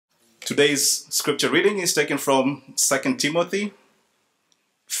Today's scripture reading is taken from 2 Timothy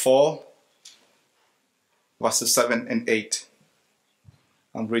 4, verses 7 and 8.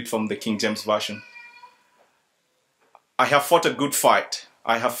 I'll read from the King James Version. I have fought a good fight.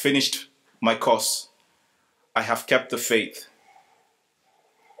 I have finished my course. I have kept the faith.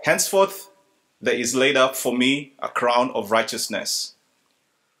 Henceforth, there is laid up for me a crown of righteousness,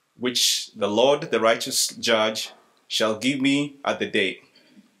 which the Lord, the righteous judge, shall give me at the day.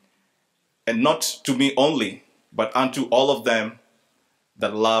 And not to me only, but unto all of them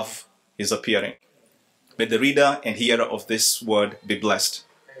that love his appearing. May the reader and hearer of this word be blessed.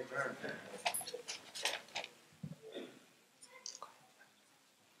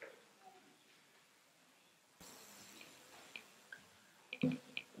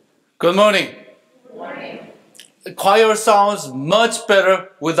 Good morning. Good morning. The choir sounds much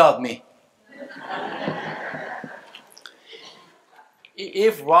better without me.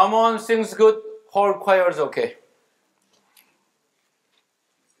 If Ramon sings good, whole choir is okay.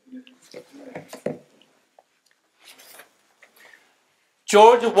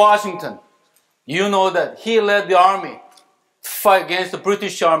 George Washington, you know that he led the army to fight against the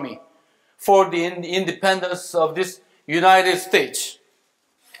British Army for the independence of this United States.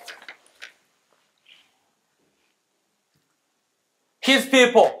 His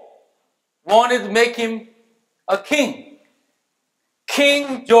people wanted to make him a king.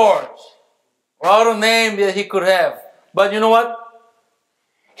 King George. What a name that he could have. But you know what?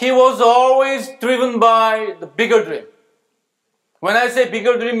 He was always driven by the bigger dream. When I say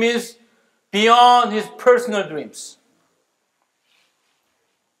bigger dream, means beyond his personal dreams.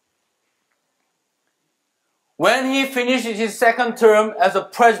 When he finished his second term as a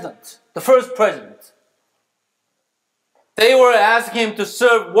president, the first president, they were asking him to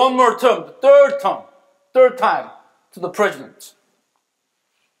serve one more term, the third time to the president.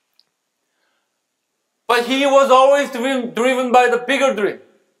 But he was always driven by the bigger dream,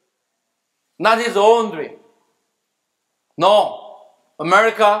 not his own dream. No,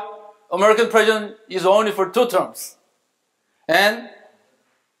 American president is only for 2 terms. And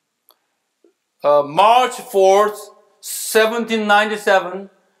March 4th, 1797,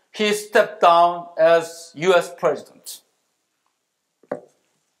 he stepped down as U.S. president.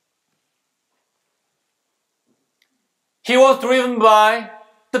 He was driven by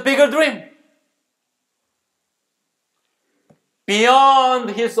the bigger dream. Beyond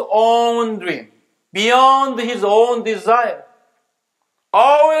his own dream. Beyond his own desire.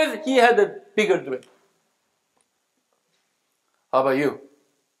 Always he had a bigger dream. How about you?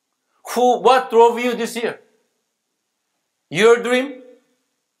 What drove you this year? Your dream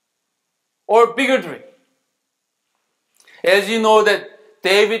or bigger dream? As you know that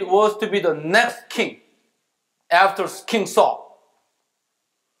David was to be the next king after King Saul.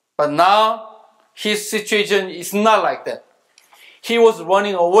 But now his situation is not like that. He was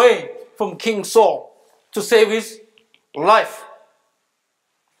running away from King Saul to save his life.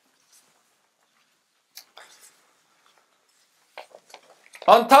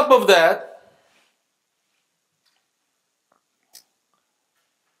 On top of that,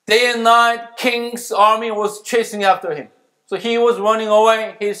 day and night, King's army was chasing after him. So he was running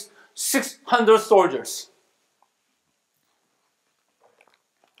away, his 600 soldiers.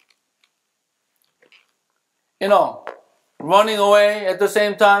 You know, running away at the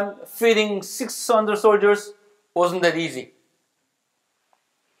same time, feeding 600 soldiers wasn't that easy.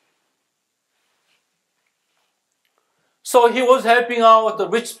 So he was helping out the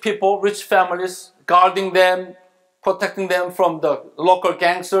rich people, rich families, guarding them, protecting them from the local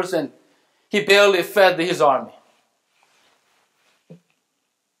gangsters, and he barely fed his army.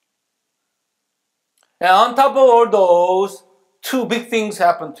 And on top of all those, 2 big things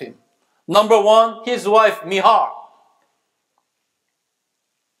happened to him. Number 1, his wife, Mihal.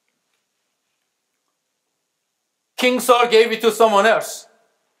 King Saul gave it to someone else.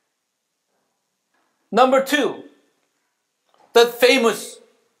 Number 2, that famous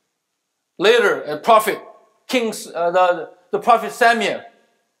leader and prophet, the prophet Samuel,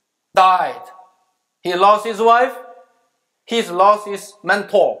 died. He lost his wife. He's lost his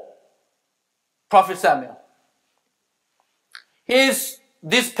mentor, prophet Samuel. His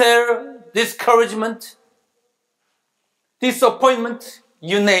despair, discouragement, disappointment,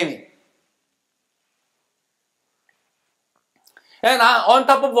 you name it. And on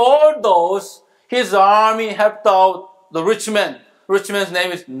top of all those, his army helped out the rich man. Rich man's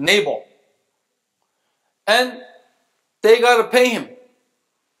name is Nabal. And they got to pay him.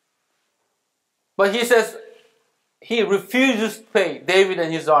 But he says he refuses to pay David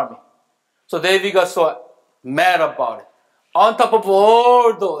and his army. So David got so mad about it. On top of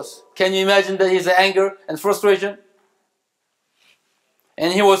all those, can you imagine that his anger and frustration?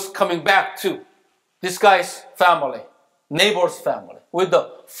 And he was coming back to this guy's family, neighbor's family, with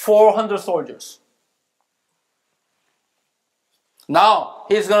the 400 soldiers. Now,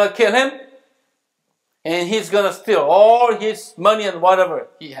 he's going to kill him, and he's going to steal all his money and whatever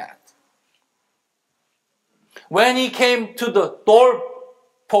he had. When he came to the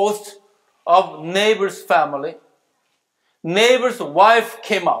doorpost of neighbor's family, neighbor's wife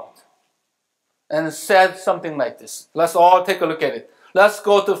came out and said something like this. Let's all take a look at it. Let's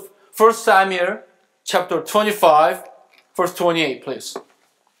go to 1 Samuel chapter 25, verse 28, please.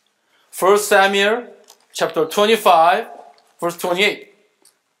 1 Samuel chapter 25, verse 28.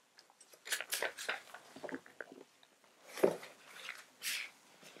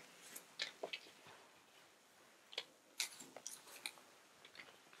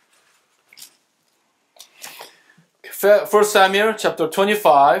 First Samuel chapter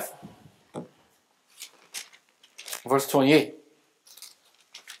 25, verse 28.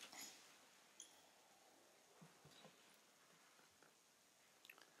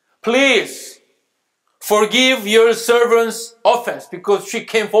 Please forgive your servant's offense, because she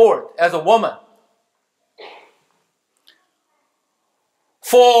came forward as a woman.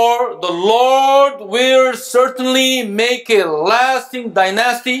 For the Lord will certainly make a lasting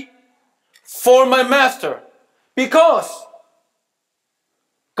dynasty for my master. Because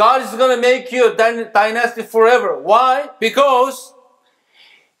God is going to make you a dynasty forever. Why? Because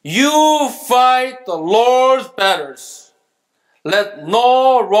you fight the Lord's battles. Let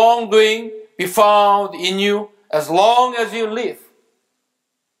no wrongdoing be found in you as long as you live.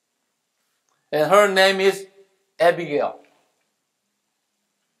 And her name is Abigail.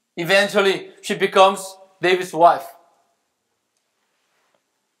 Eventually, she becomes David's wife.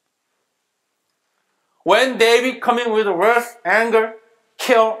 When David, coming with wrath, anger,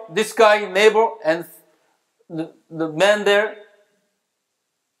 killed this guy, neighbor, and the man there,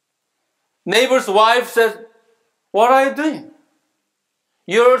 neighbor's wife says, "What are you doing?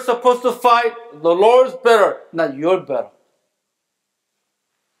 You're supposed to fight the Lord's battle, not your battle.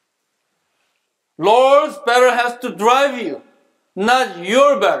 Lord's battle has to drive you, not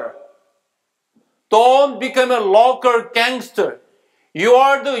your battle. Don't become a local gangster. You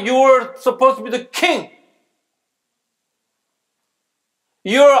are supposed to be the king.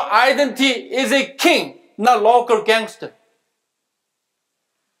 Your identity is a king, not local gangster.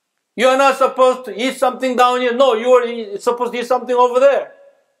 You are not supposed to eat something down here. No, you are supposed to eat something over there.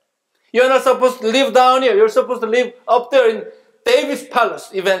 You are not supposed to live down here. You're supposed to live up there in David's palace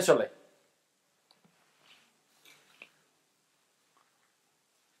eventually."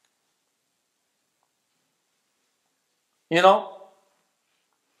 You know,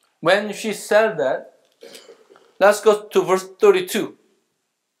 when she said that, let's go to verse 32.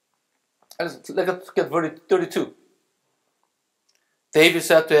 Let's get verse 32. David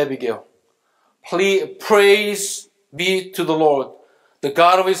said to Abigail, "Praise be to the Lord, the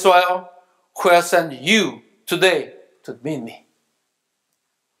God of Israel, who has sent you today to meet me."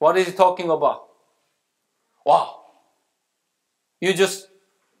 What is he talking about? Wow. You just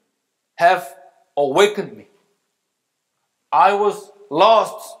have awakened me. I was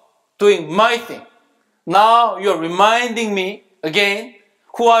lost doing my thing. Now you're reminding me again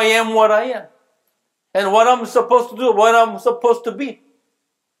who I am, what I am, and what I'm supposed to do, what I'm supposed to be.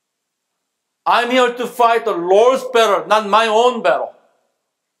 I'm here to fight the Lord's battle, not my own battle.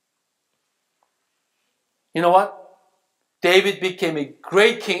 You know what? David became a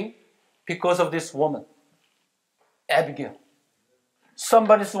great king because of this woman, Abigail.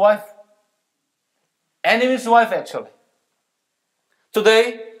 Somebody's wife. Enemy's wife, actually.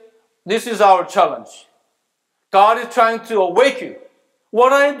 Today, this is our challenge. God is trying to awake you.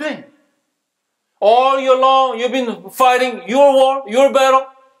 What are you doing? All year long, you've been fighting your war, your battle.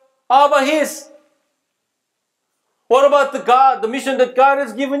 How about His? What about the mission that God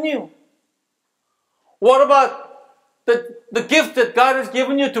has given you? What about the gift that God has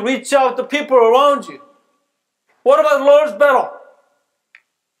given you to reach out to people around you? What about the Lord's battle?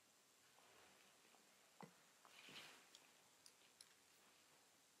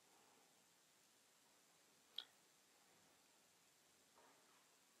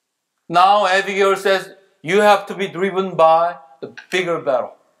 Now Abigail says, you have to be driven by the bigger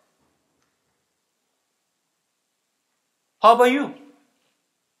battle. How about you?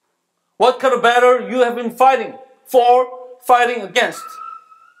 What kind of battle you have been fighting for, fighting against?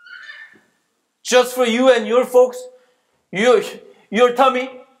 Just for you and your folks? Your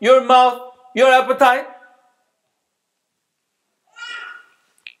tummy, your mouth, your appetite?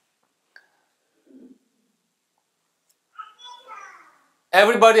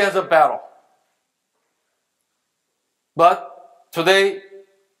 Everybody has a battle. But today,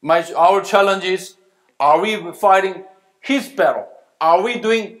 our challenge is, are we fighting his battle? Are we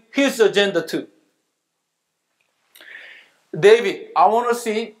doing his agenda too? David, I want to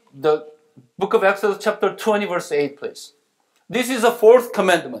see the book of Exodus chapter 20 verse 8, please. This is the fourth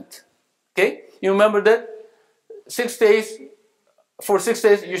commandment. Okay? You remember that? 6 days, for 6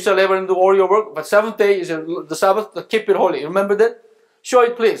 days you shall labor and do all your work, but 7th day is the Sabbath, to keep it holy. Remember that? Show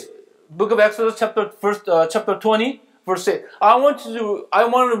it, please. Book of Exodus chapter 20 verse 8. I want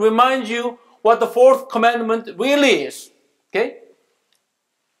to remind you what the fourth commandment really is. Okay?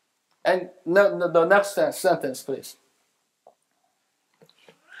 And the next sentence, please.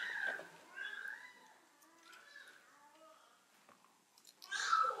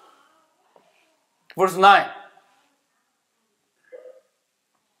 Verse 9.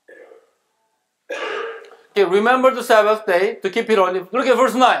 Okay, remember the Sabbath day to keep it holy. Look at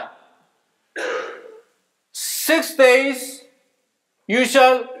verse 9. 6 days you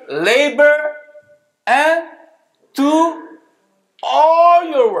shall labor and do all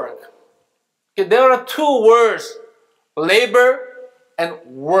your work. Okay, there are two words, labor and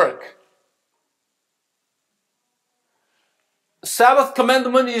work. Sabbath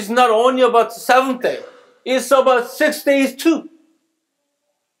commandment is not only about the 7th day, it's about 6 days too.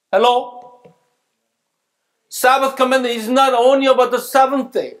 Hello? Sabbath commandment is not only about the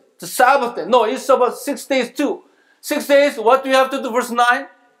 7th day, the Sabbath day. No, it's about 6 days too. 6 days, what do you have to do? Verse 9.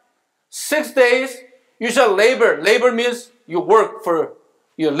 6 days, you shall labor. Labor means you work for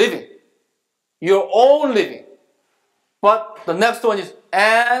your living, your own living. But the next one is,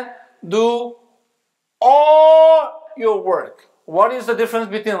 and do all your work. What is the difference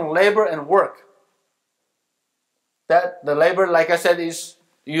between labor and work? That the labor, like I said, is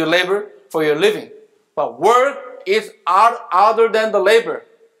you labor for your living. But work is other than the labor.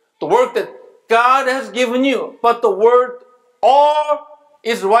 The work that God has given you. But the word all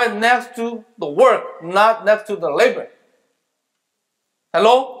is right next to the work, not next to the labor.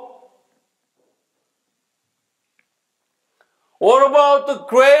 Hello? What about the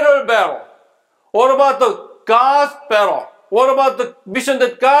greater battle? What about the God's battle? What about the mission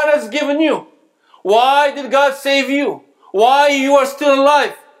that God has given you? Why did God save you? Why you are still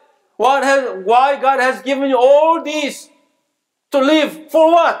alive? Why God has given you all these to live?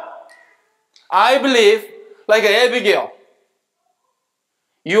 For what? I believe, like Abigail,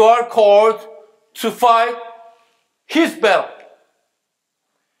 you are called to fight his battle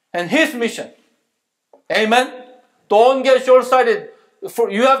and his mission. Amen? Don't get short-sighted.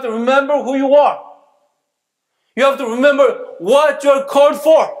 You have to remember who you are. You have to remember what you're called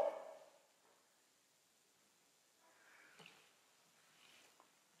for.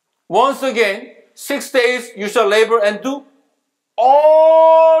 Once again, 6 days you shall labor and do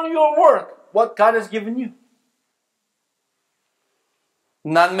all your work, what God has given you.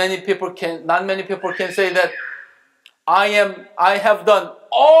 Not many people can say that I have done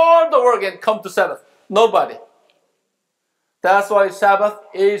all the work and come to Sabbath. Nobody. That's why Sabbath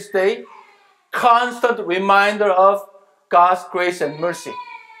is the constant reminder of God's grace and mercy.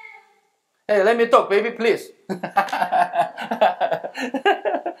 Hey, let me talk, baby, please.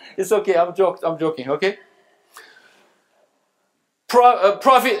 It's okay, I'm joking, okay?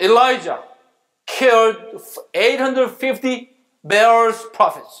 Prophet Elijah killed 850 Baal's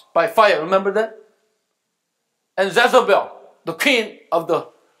prophets by fire, remember that? And Jezebel, the queen of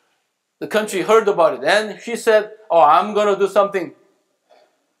the country, heard about it. And she said, oh, I'm going to do something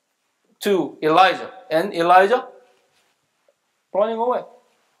to Elijah. And Elijah running away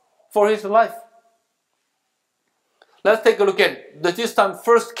for his life. Let's take a look at it. This time,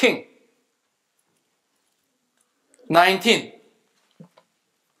 1 King 19.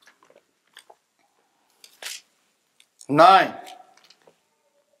 9.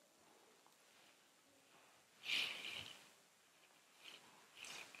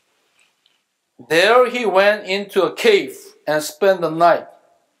 There he went into a cave and spent the night.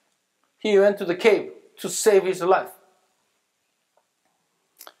 He went to the cave to save his life.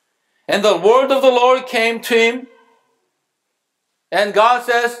 And the word of the Lord came to him. And God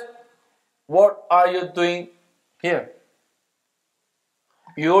says, what are you doing here?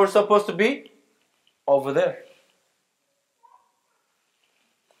 You're supposed to be over there.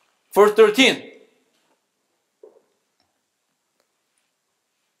 Verse 13.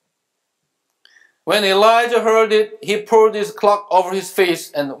 When Elijah heard it, he poured his cloak over his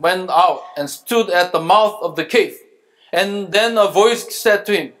face and went out and stood at the mouth of the cave. And then a voice said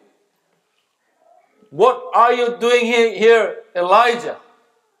to him, what are you doing here, Elijah?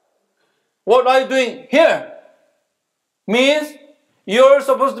 What are you doing here? Means You're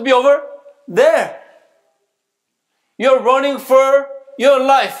supposed to be over there. You're running for your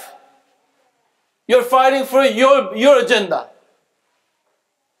life. You're fighting for your agenda.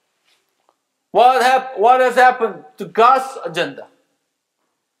 What has happened to God's agenda?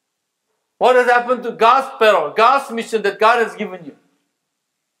 What has happened to God's peril, God's mission that God has given you?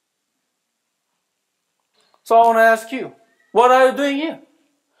 So I want to ask you, what are you doing here?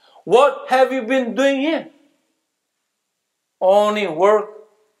 What have you been doing here? Only work,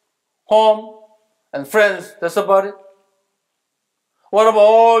 home, and friends, that's about it? What about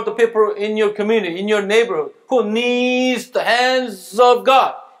all the people in your community, in your neighborhood, who needs the hands of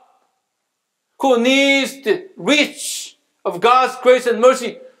God? Who needs the reach of God's grace and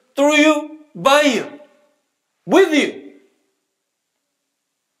mercy through you, by you, with you?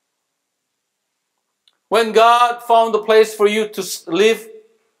 When God found a place for you to live,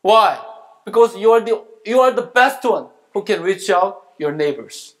 why? Because you are the best one who can reach out your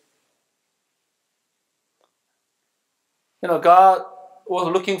neighbors. God was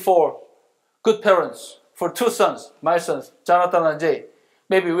looking for good parents for two sons, my sons, Jonathan and Jay.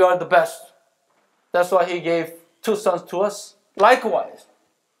 Maybe we are the best. That's why He gave two sons to us. Likewise,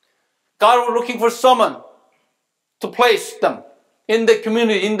 God was looking for someone to place them in the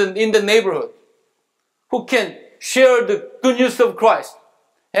community, in the neighborhood, who can share the good news of Christ.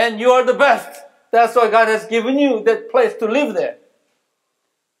 And you are the best. That's why God has given you that place to live there.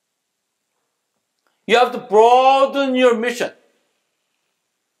 You have to broaden your mission.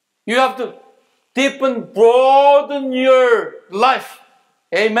 You have to broaden your life.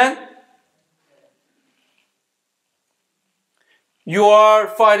 Amen? You are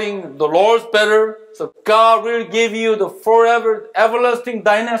fighting the Lord's battle, so God will give you the forever, everlasting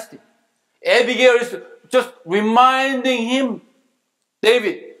dynasty. Abigail is just reminding him,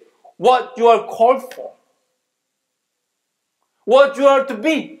 David, what you are called for, what you are to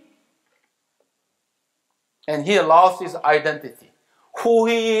be. And he lost his identity, who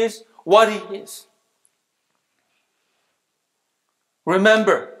he is, what he is.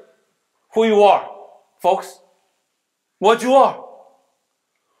 Remember who you are, folks, what you are.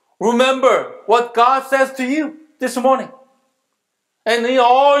 Remember what God says to you this morning and in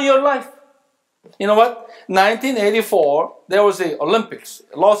all your life. You know what? 1984, there was the Olympics,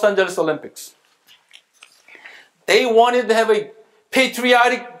 Los Angeles Olympics. They wanted to have a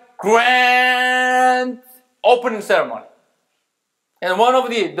patriotic, grand opening ceremony. And one of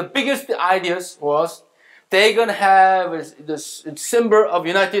the biggest ideas was they're going to have this symbol of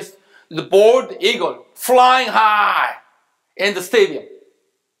United States, the bald eagle, flying high in the stadium.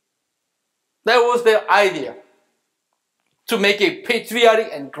 That was their idea, to make a patriotic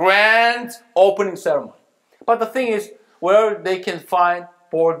and grand opening ceremony. But the thing is, where they can find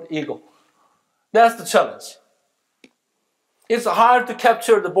bald eagle. That's the challenge. It's hard to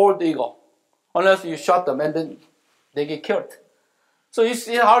capture the bald eagle unless you shot them and then they get killed. So it's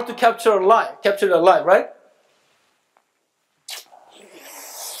hard to capture it alive, right?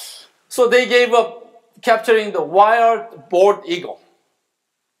 So they gave up capturing the wild bald eagle.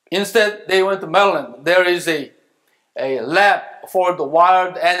 Instead, they went to Maryland. There is a lab for the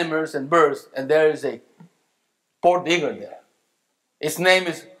wild animals and birds, and there is a bald eagle there. Its name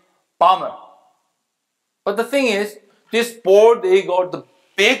is Bomber. But the thing is, this bald eagle, the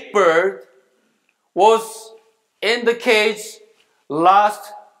big bird, was in the cage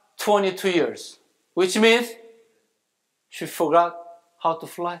last 22 years, which means she forgot how to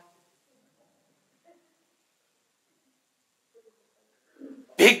fly.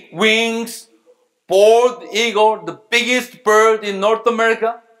 Big wings, bald eagle, the biggest bird in North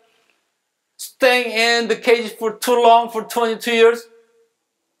America, staying in the cage for too long, for 22 years.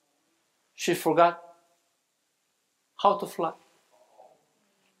 She forgot how to fly.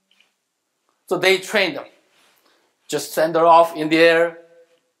 So they trained her. Just send her off in the air,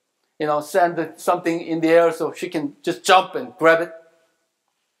 send something in the air so she can just jump and grab it.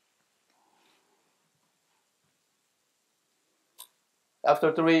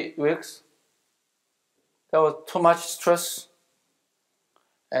 After 3 weeks, there was too much stress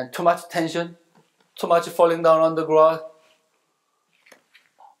and too much tension, too much falling down on the ground.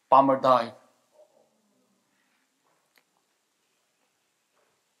 Bomber died.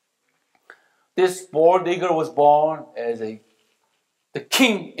 This bald eagle was born as the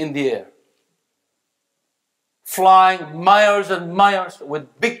king in the air, flying miles and miles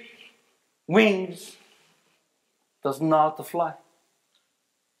with big wings, doesn't know how to fly.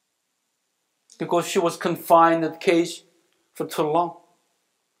 Because she was confined in the cage for too long.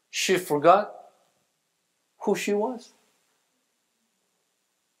 She forgot who she was.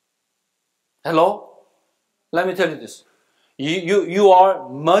 Hello? Let me tell you this. You are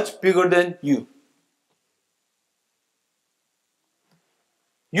much bigger than you.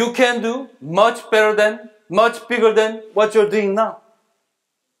 You can do much bigger than what you're doing now.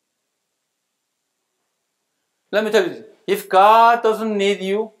 Let me tell you this. If God doesn't need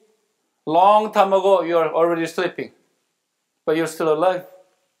you, long time ago you're already sleeping, but you're still alive.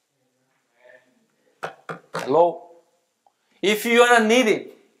 Hello? If you are not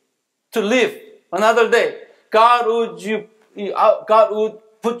needed to live another day, God would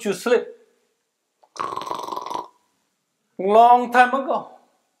put you to sleep long time ago,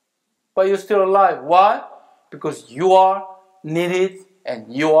 but you're still alive. Why? Because you are needed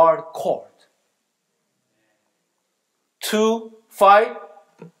and you are called to fight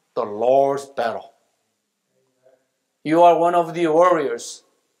the Lord's battle. You are one of the warriors.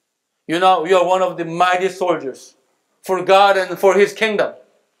 You are one of the mighty soldiers for God and for His kingdom.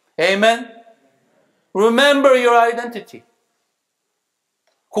 Amen? Remember your identity.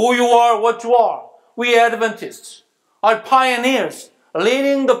 Who you are, what you are. We Adventists are pioneers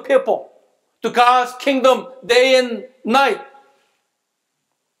leading the people to God's kingdom day and night.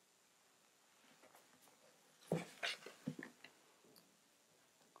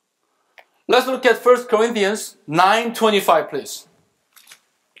 Let's look at 1 Corinthians 9:25, please.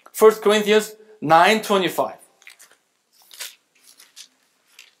 1 Corinthians 9:25.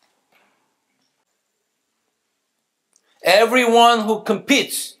 Everyone who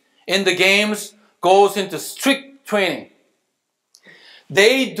competes in the games goes into strict training.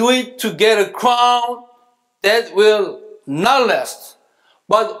 They do it to get a crown that will not last,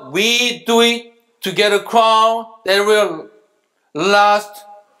 but we do it to get a crown that will last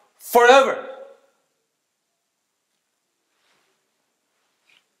forever.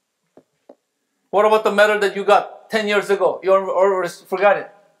 What about the medal that you got 10 years ago? You already forgot it.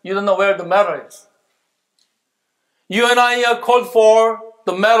 You don't know where the medal is. You and I are called for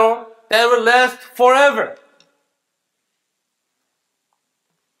the medal that will last forever.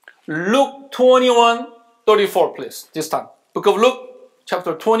 Luke 21:34, please, this time. Book of Luke,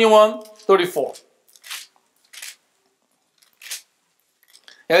 chapter 21:34.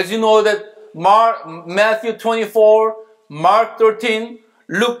 As you know that Matthew 24, Mark 13,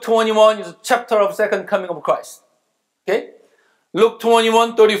 Luke 21 is a chapter of second coming of Christ. Okay? Luke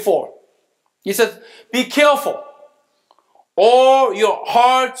 21:34. He says, be careful, or your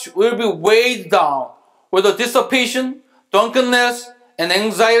hearts will be weighed down with the dissipation, drunkenness, and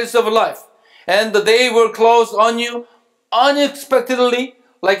anxieties of life, and the day will close on you unexpectedly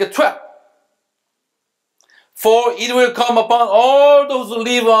like a trap. For it will come upon all those who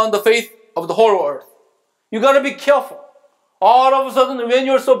live on the face of the whole earth. You got to be careful. All of a sudden, when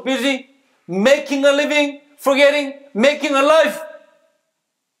you're so busy making a living, forgetting making a life.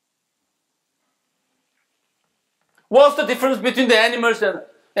 What's the difference between the animals and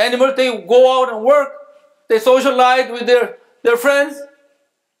animals? They go out and work. They socialize with their friends.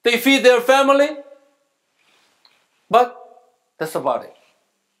 They feed their family. But that's about it.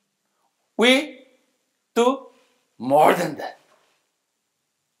 We do more than that.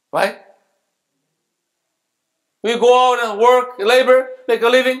 Right? We go out and work, labor, make a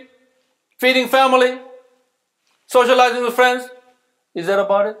living, feeding family, socializing with friends. Is that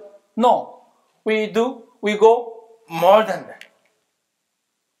about it? No. We go more than that.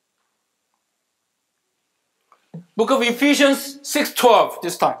 Book of Ephesians 6:12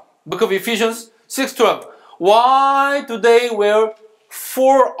 this time. Book of Ephesians 6:12. Why do they wear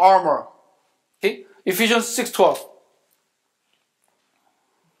full armor? Okay? Ephesians 6:12.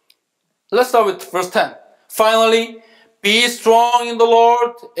 Let's start with verse 10. Finally, be strong in the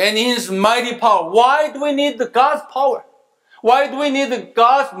Lord and in His mighty power. Why do we need God's power? Why do we need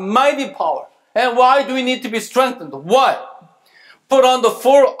God's mighty power? And why do we need to be strengthened? Why? Put on the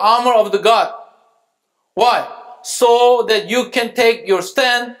full armor of the God. Why? So that you can take your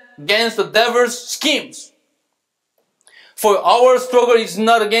stand against the devil's schemes. For our struggle is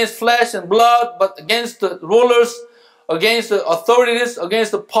not against flesh and blood, but against the rulers, against the authorities,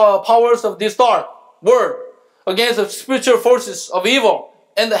 against the powers of this dark world, against the spiritual forces of evil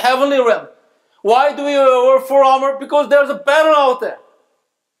in the heavenly realm. Why do we wear full armor? Because there's a battle out there.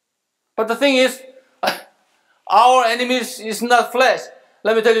 But the thing is, our enemy is not flesh.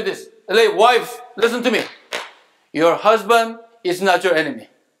 Let me tell you this. Hey, wives, listen to me. Your husband is not your enemy.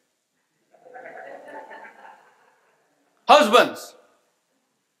 Husbands,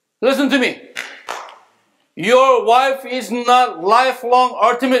 listen to me. Your wife is not lifelong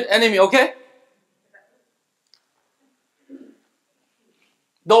ultimate enemy, okay?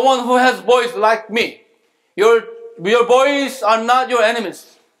 The one who has boys like me. Your boys are not your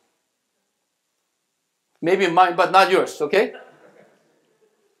enemies. Maybe mine, but not yours, okay?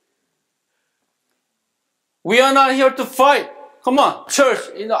 We are not here to fight. Come on, church.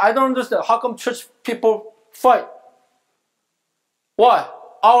 I don't understand. How come church people fight? Why?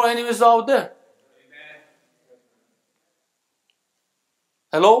 Our enemies are out there.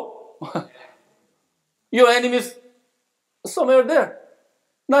 Hello? Your enemies somewhere there.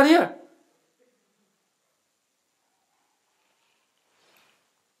 Not here.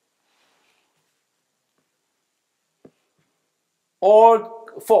 Old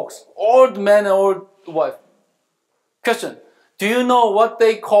folks, old man and old wife. Question, do you know what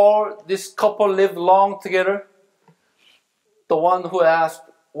they call this couple lived long together? The one who asked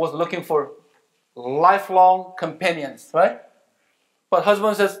was looking for lifelong companions, right? But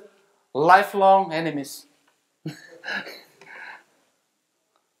husband says, lifelong enemies.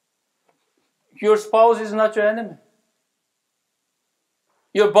 Your spouse is not your enemy.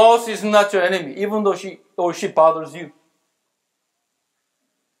 Your boss is not your enemy, even though she or she bothers you.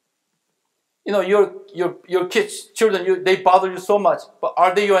 Your kids, children, they bother you so much, but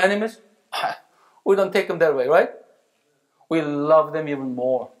are they your enemies? We don't take them that way, right? We love them even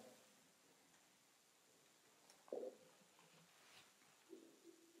more.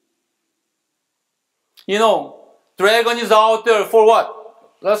 Dragon is out there for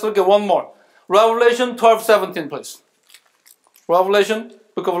what? Let's look at one more. Revelation 12:17, please.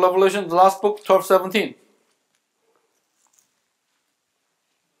 Book of Revelation, the last book, 12:17.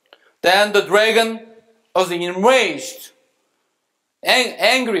 Then the dragon was enraged,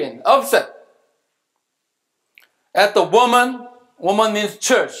 angry and upset at the woman. Woman means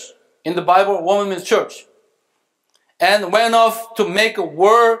church. In the Bible, woman means church. And went off to make a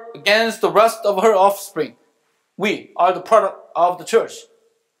war against the rest of her offspring. We are the product of the church.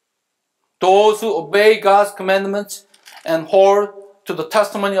 Those who obey God's commandments and hold to the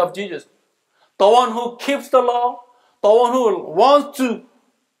testimony of Jesus. The one who keeps the law, the one who wants to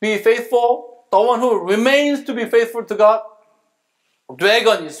be faithful, the one who remains to be faithful to God.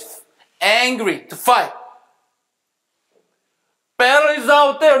 Dragon is angry to fight. Battle is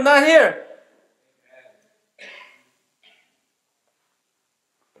out there, not here.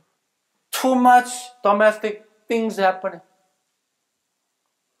 Too much domestic things happening.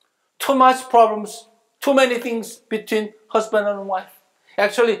 Too much problems, too many things between husband and wife.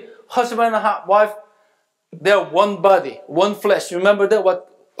 Actually, husband and wife, they're one body, one flesh. Remember that?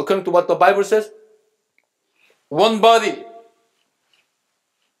 According to what the Bible says? One body.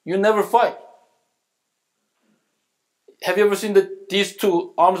 You never fight. Have you ever seen these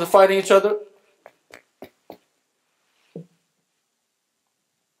two arms are fighting each other?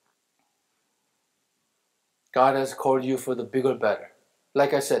 God has called you for the bigger battle.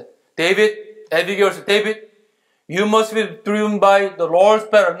 Like I said, Abigail said, David, you must be driven by the Lord's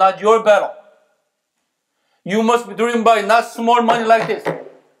battle, not your battle. You must be driven by not small money like this.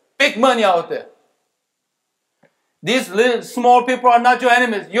 Big money out there. These little small people are not your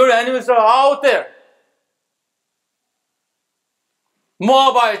enemies. Your enemies are out there.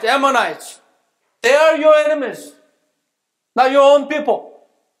 Moabites, Ammonites, they are your enemies, not your own people.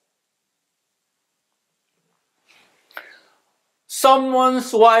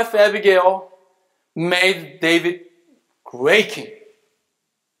 Someone's wife, Abigail, made David great king.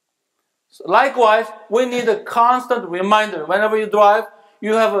 So likewise, we need a constant reminder. Whenever you drive,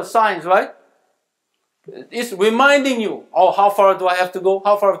 you have a signs, right? It's reminding you, how far do I have to go?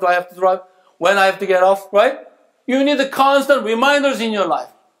 How far do I have to drive? When I have to get off, right? You need the constant reminders in your life,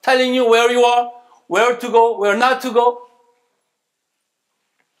 telling you where you are, where to go, where not to go.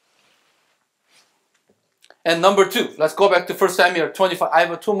 And number 2, let's go back to 1 Samuel 25. I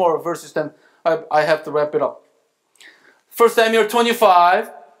have 2 more verses, then I have to wrap it up. 1 Samuel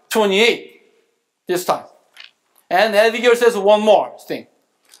 25, 28, this time. And Abigail says one more thing.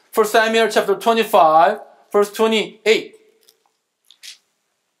 1 Samuel chapter 25, verse 28.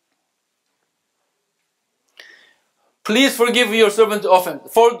 Please forgive your servant's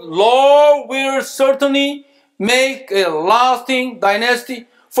offense, for the Lord will certainly make a lasting dynasty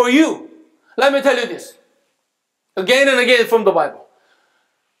for you. Let me tell you this, again and again from the Bible.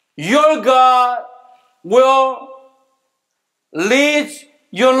 Your God will lead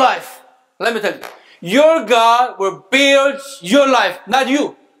your life. Let me tell you, your God will build your life, not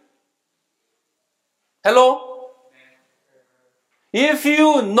you. Hello? If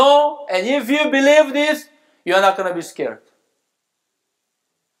you know and if you believe this, you are not going to be scared.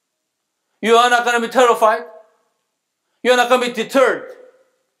 You are not going to be terrified. You are not going to be deterred,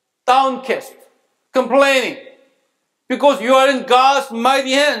 downcast, complaining, because you are in God's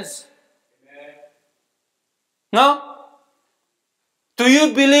mighty hands. Amen. No? Do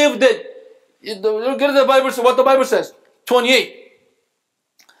you believe that Look at the Bible, what the Bible says. 28.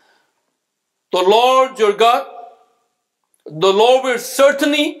 The Lord your God, the Lord will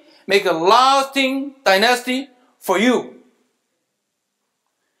certainly make a lasting dynasty for you.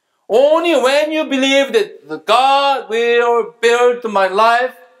 Only when you believe that the God will build my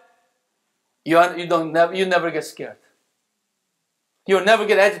life, you never get scared. You'll never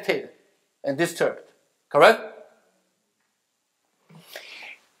get agitated and disturbed. Correct?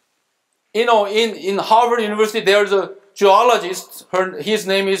 You know, in Harvard University, there's a geologist. His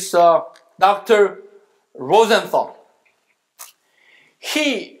name is Dr. Rosenthal.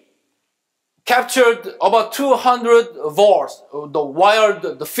 He captured about 200 voles,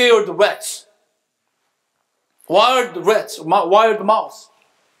 the field rats, wild mouse.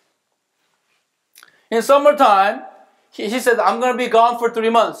 In summertime, he said, I'm going to be gone for 3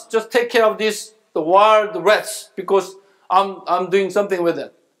 months. Just take care of the wild rats because I'm doing something with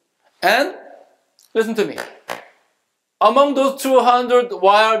them. And listen to me. Among those 200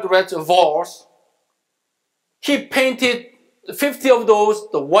 wild rat voles, he painted 50 of those,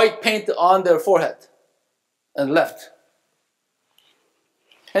 the white paint on their forehead, and left.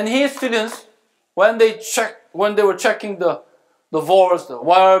 And his students, when they were checking the voles, the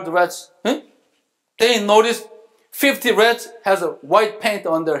wild rats, they noticed 50 rats has a white paint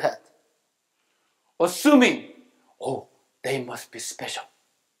on their head, assuming, oh, they must be special.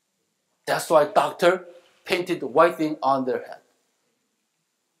 That's why doctor painted the white thing on their head.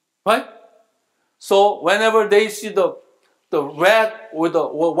 Right? So whenever they see the rat with the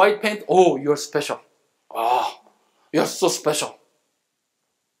white paint, oh, you're special. Oh, you're so special.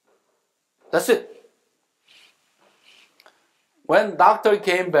 That's it. When doctor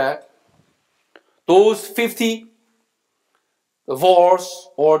came back, those 50 voles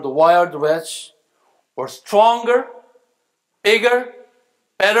or the wild rats were stronger, bigger,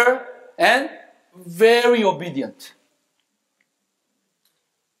 better, and very obedient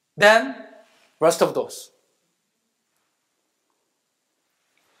than rest of those.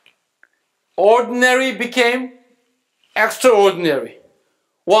 Ordinary became extraordinary.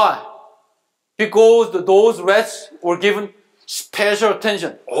 Why? Because those rats were given special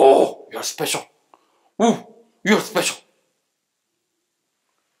attention. Oh, you're special. Ooh, you're special.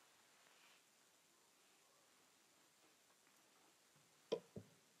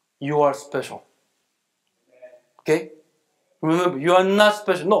 You are special. Okay? Remember, you are not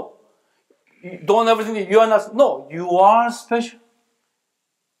special. No. Don't ever think you are not. No, you are special.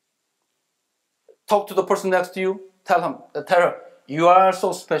 Talk to the person next to you. Tell her, you are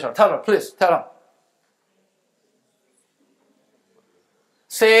so special. Tell her, please, tell her.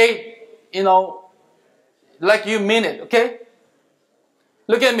 Say, like you mean it, okay?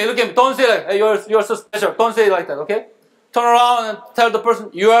 Look at me. Don't say like, hey, you're so special. Don't say it like that, okay? Turn around and tell the person,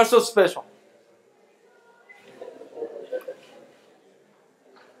 you are so special.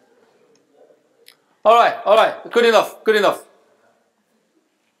 All right. Good enough.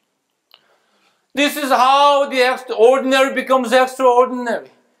 This is how the ordinary becomes extraordinary.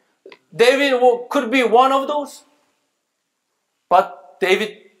 David could be one of those, but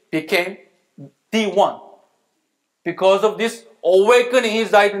David became the one because of this awakening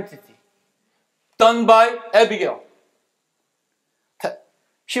his identity done by Abigail.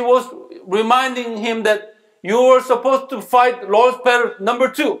 She was reminding him that you were supposed to fight Lord's battle number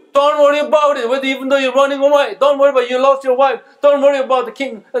 2. Don't worry about it, even though you're running away. Don't worry about it, you lost your wife. Don't worry about the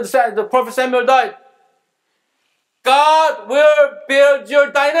king, the prophet Samuel died. God will build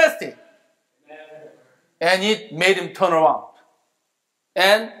your dynasty. And it made him turn around.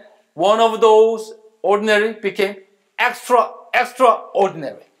 And one of those ordinary became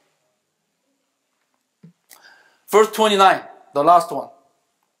extraordinary. Verse 29, the last one.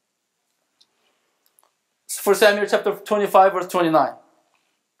 1 Samuel chapter 25, verse 29.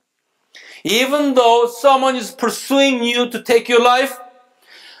 Even though someone is pursuing you to take your life,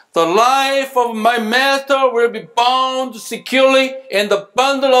 the life of my master will be bound securely in the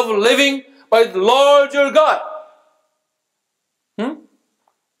bundle of living by the Lord your God.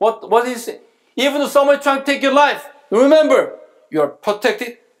 What is it? Even though someone is trying to take your life, remember, you are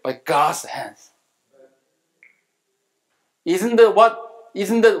protected by God's hands. Isn't that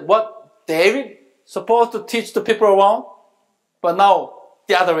what David supposed to teach the people around? But now,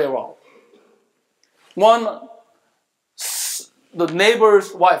 the other way around. The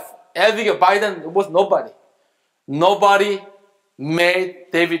neighbor's wife, Abigail, by then was nobody. Nobody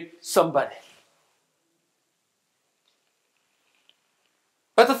made David somebody.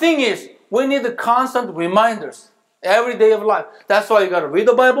 But the thing is, we need the constant reminders every day of life. That's why you got to read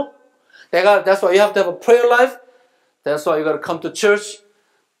the Bible. That's why you have to have a prayer life. That's why you got to come to church.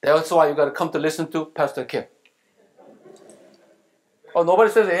 That's why you got to come to listen to Pastor Kim. Oh,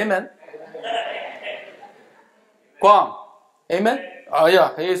 nobody says amen. Guam, amen? Oh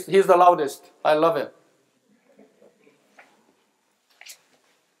yeah, he's the loudest. I love him.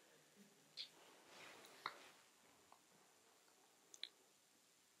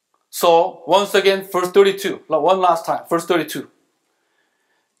 So, once again, verse 32. One last time, verse 32.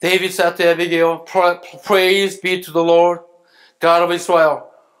 David said to Abigail, praise be to the Lord, God of Israel,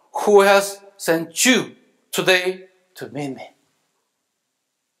 who has sent you today to meet me.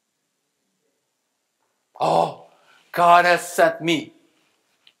 Oh, God has sent me.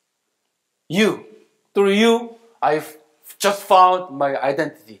 You. Through you, I've just found my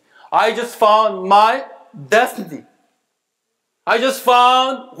identity. I just found my destiny. I just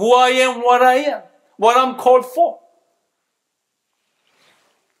found who I am, what I'm called for.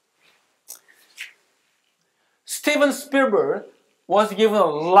 Steven Spielberg was given a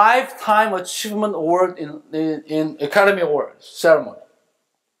Lifetime Achievement Award in Academy Awards ceremony.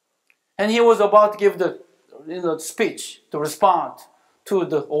 And he was about to give the speech to respond to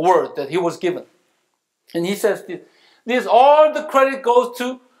the award that he was given. And he says this all the credit goes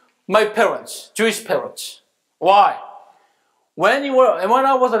to my parents, Jewish parents. Why? When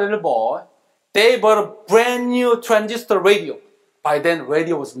I was a little boy, they bought a brand new transistor radio. By then,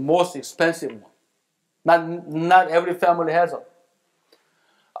 radio was the most expensive one. Not every family has it.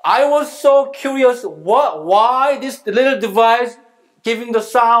 I was so curious why this little device giving the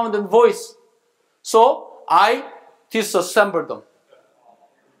sound and voice. So I disassembled them.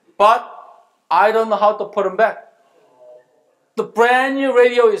 But I don't know how to put them back. The brand new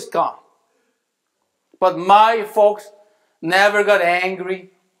radio is gone. But my folks never got angry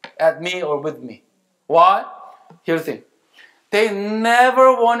at me or with me. Why? Here's the thing. They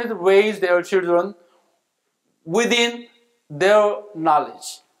never wanted to raise their children within their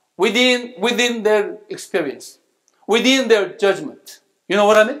knowledge, within their experience, within their judgment. You know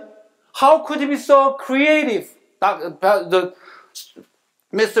what I mean? How could he be so creative? Mr.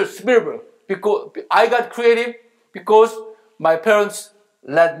 Spielberg, because I got creative because my parents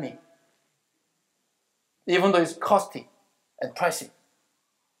led me. Even though it's costly and pricey.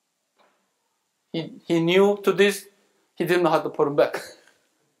 He knew to this, he didn't know how to put them back.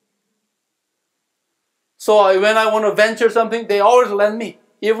 So when I want to venture something, they always lend me,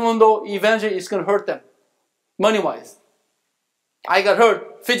 even though eventually it's going to hurt them, money-wise. I got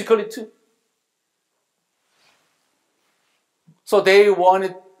hurt physically too. So they wanted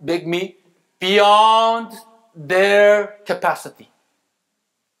to make me beyond their capacity.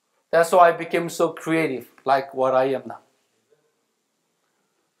 That's why I became so creative, like what I am now.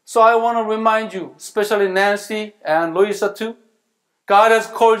 So I want to remind you, especially Nancy and Louisa too, God has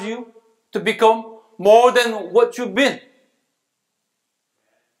called you to become more than what you've been.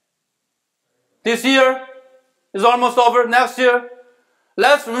 This year is almost over. Next year,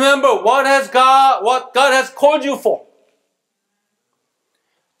 let's remember what God has called you for.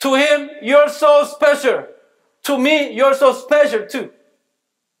 To Him, you're so special. To me, you're so special too.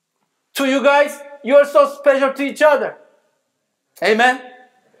 To you guys, you're so special to each other. Amen?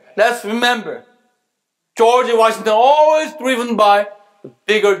 Let's remember, George Washington always driven by the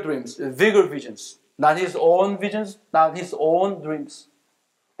bigger dreams, the bigger visions. Not his own visions, not his own dreams.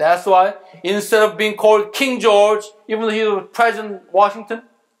 That's why instead of being called King George, even though he was President Washington,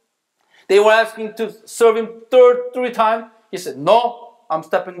 they were asking to serve him three times. He said, no, I'm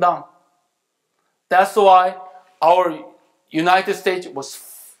stepping down. That's why our United States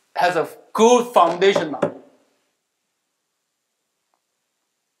has a good foundation now.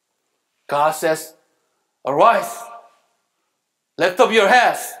 God says, arise, lift up your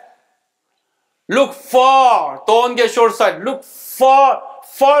heads. Look far. Don't get short-sighted. Look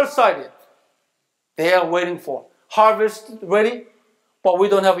far-sighted. They are waiting for harvest ready, but we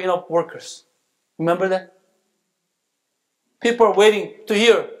don't have enough workers. Remember that? People are waiting to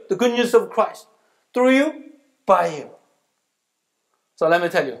hear the good news of Christ through you, by you. So let me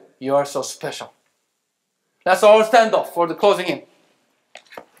tell you, you are so special. Let's all stand up for the closing hymn.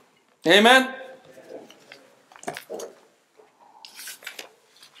 Amen.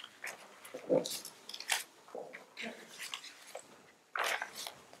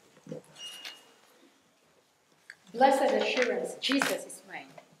 Blessed assurance, Jesus is mine.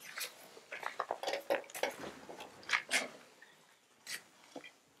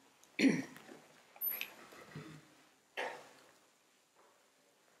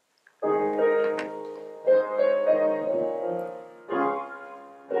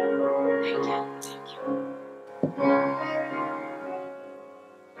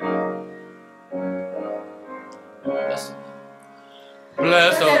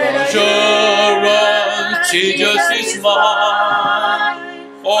 Blessed Jesus is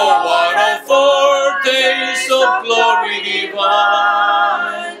mine. Oh, what a foretaste of glory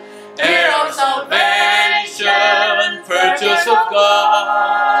divine, heir of salvation, purchase of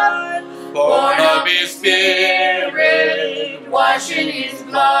God, born of His Spirit, washed in His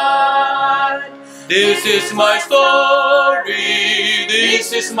blood. This is my story,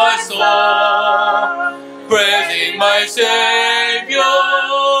 this is my song, praising my Savior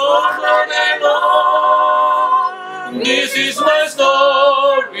all day long. This is my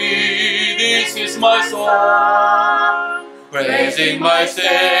story, this is my song, praising my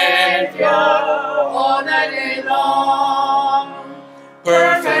Savior all the day long.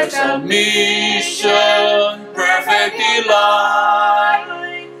 Perfect submission, perfect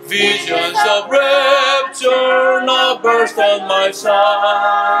delight, visions of rapture now burst on my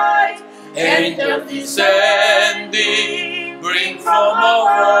sight. Angels descending, bring from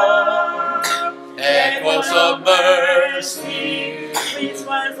above echoes of mercy.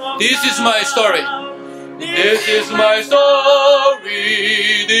 This is my story. This is my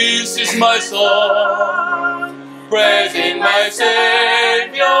story. This is my song, praising my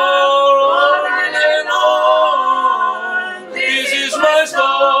Savior all day long. This is my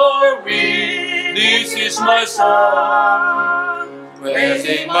story. This is my song,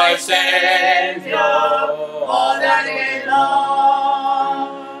 praising my Savior all the day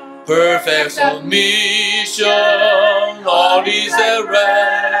long. Perfect submission, all is at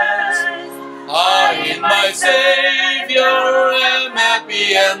rest. I in my Savior am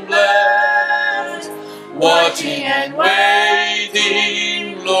happy and blessed, watching and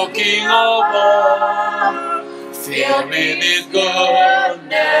waiting, looking above, filled with His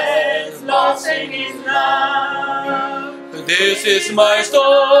goodness, lost in His love. This is my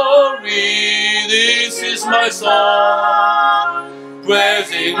story, this is my song,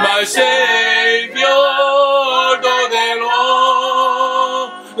 praising my Savior all day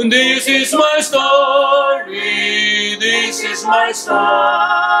long. This is my story, this is my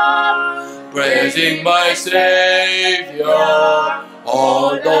song, praising my Savior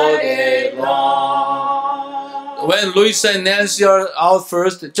all the day long. When Louisa and Nancy are out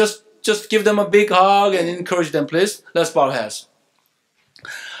first, just give them a big hug and encourage them, please. Let's bow our heads.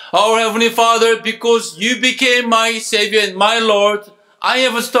 Our Heavenly Father, because You became my Savior and my Lord, I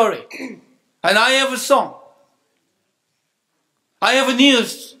have a story and I have a song. I have a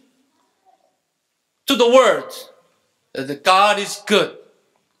news to the world that God is good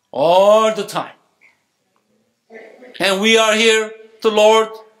all the time. And we are here to Lord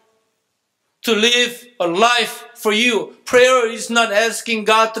to live a life for You. Prayer is not asking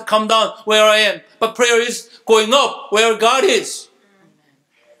God to come down where I am, but prayer is going up where God is.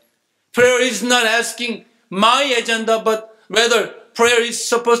 Prayer is not asking my agenda, but rather prayer is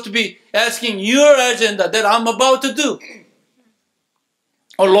supposed to be asking Your agenda that I'm about to do.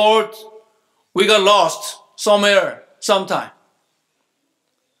 Oh Lord, we got lost somewhere, sometime.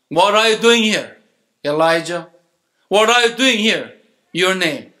 What are You doing here, Elijah? What are You doing here? Your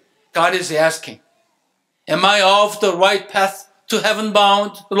name. God is asking. Am I off the right path to heaven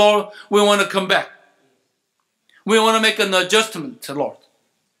bound? Lord, we want to come back. We want to make an adjustment, Lord.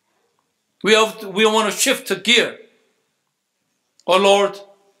 We want to shift the gear. Oh Lord,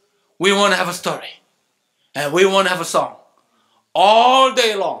 we want to have a story. And we want to have a song. All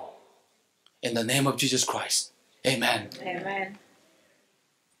day long. In the name of Jesus Christ. Amen. Amen.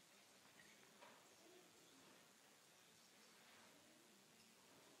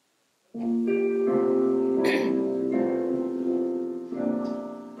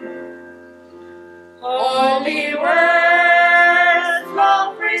 Holy words,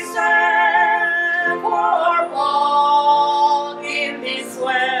 long preserved for all in this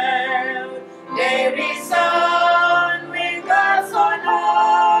world. They resound with God's own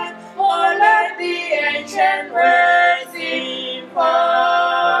heart, or like the ancient words in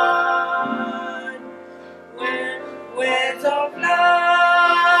flood. Words of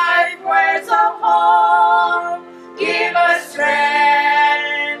life, words of hope, give us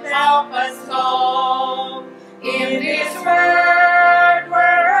strength, help us go. In this world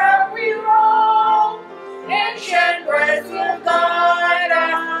where we roam, ancient words will guide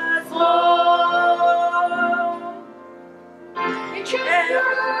us home. Ancient words